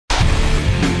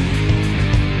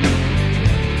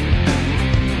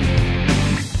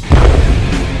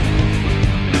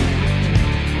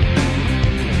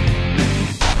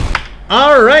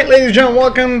Alright, ladies and gentlemen,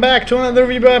 welcome back to another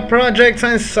review of Project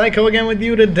Science Psycho again with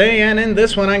you today, and in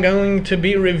this one I'm going to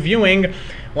be reviewing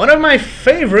one of my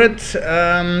favorite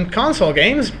console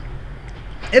games.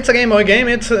 It's a Game Boy game.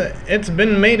 It's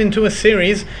been made into a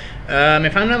series.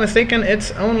 If I'm not mistaken,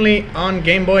 it's only on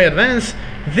Game Boy Advance.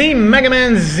 The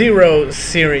Megaman Zero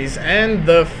series and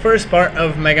the first part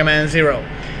of Megaman Zero.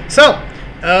 So,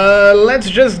 let's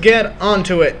just get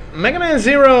onto it. Megaman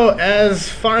Zero, as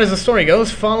far as the story goes,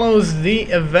 follows the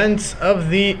events of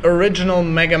the original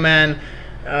Mega Man,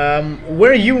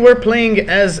 where you were playing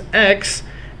as X,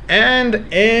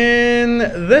 and in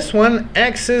this one,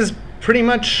 X is pretty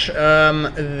much kind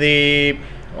of the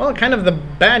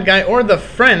bad guy or the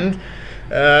friend,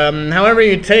 however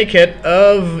you take it,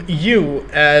 of you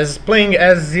as playing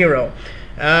as Zero.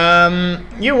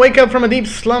 You wake up from a deep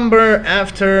slumber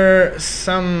after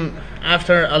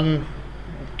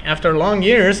long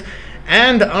years,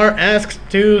 and are asked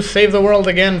to save the world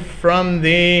again from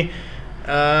the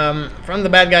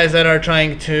bad guys that are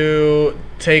trying to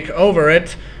take over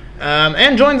it,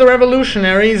 and join the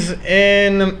revolutionaries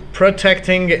in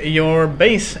protecting your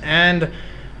base and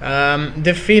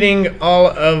defeating all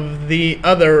of the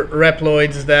other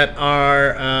Reploids that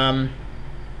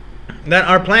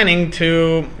are planning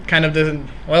to kind of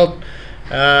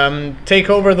take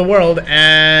over the world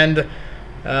and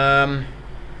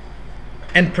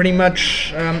pretty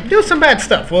much do some bad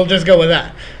stuff. We'll just go with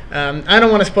that. I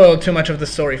don't want to spoil too much of the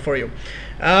story for you.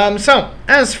 So,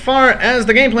 as far as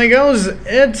the gameplay goes,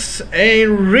 it's a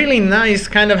really nice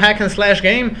kind of hack and slash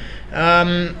game,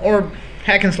 or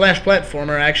hack and slash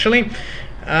platformer actually,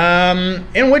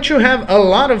 in which you have a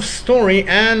lot of story,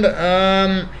 and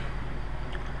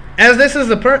as this is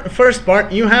the first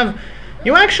part, you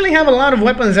actually have a lot of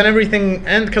weapons and everything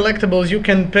and collectibles you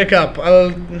can pick up. A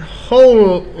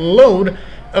whole load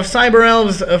of cyber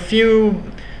elves, a few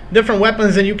different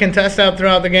weapons that you can test out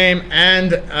throughout the game,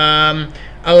 and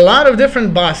a lot of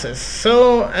different bosses.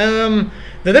 So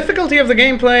the difficulty of the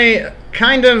gameplay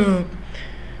kind of...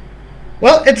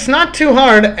 well, it's not too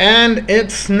hard, and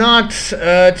it's not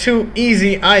too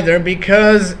easy either,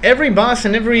 because every boss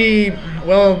and every,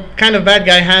 kind of bad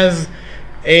guy has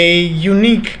a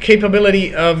unique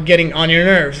capability of getting on your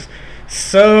nerves.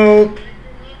 So,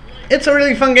 it's a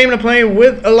really fun game to play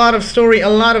with a lot of story, a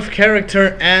lot of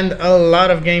character, and a lot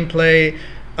of gameplay,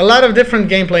 a lot of different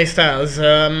gameplay styles.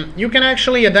 You can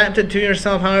actually adapt it to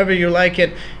yourself however you like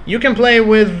it. You can play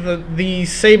with the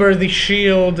saber, the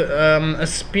shield, a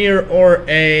spear, or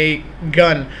a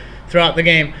gun throughout the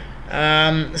game.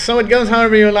 So it goes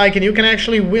however you like it. You can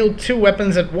actually wield two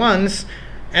weapons at once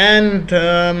and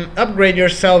upgrade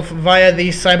yourself via the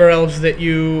cyber elves that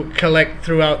you collect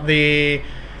throughout your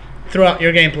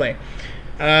gameplay.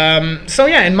 So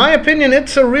yeah, in my opinion,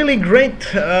 it's a really great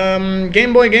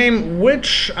Game Boy game,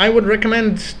 which I would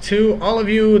recommend to all of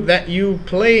you that you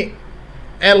play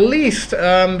at least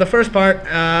the first part,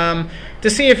 to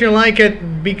see if you like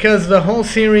it, because the whole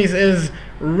series is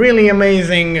really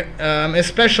amazing,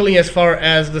 especially as far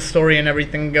as the story and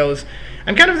everything goes.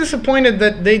 I'm kind of disappointed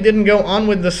that they didn't go on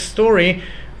with the story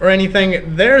or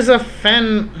anything. There's a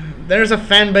fan-based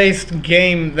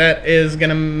game that is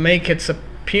gonna make its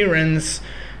appearance,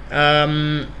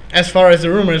 as far as the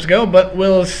rumors go, but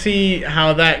we'll see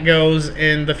how that goes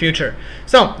in the future.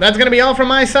 So that's gonna be all from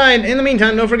my side. In the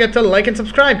meantime, don't forget to like and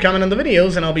subscribe, comment on the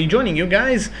videos, and I'll be joining you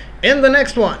guys in the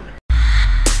next one.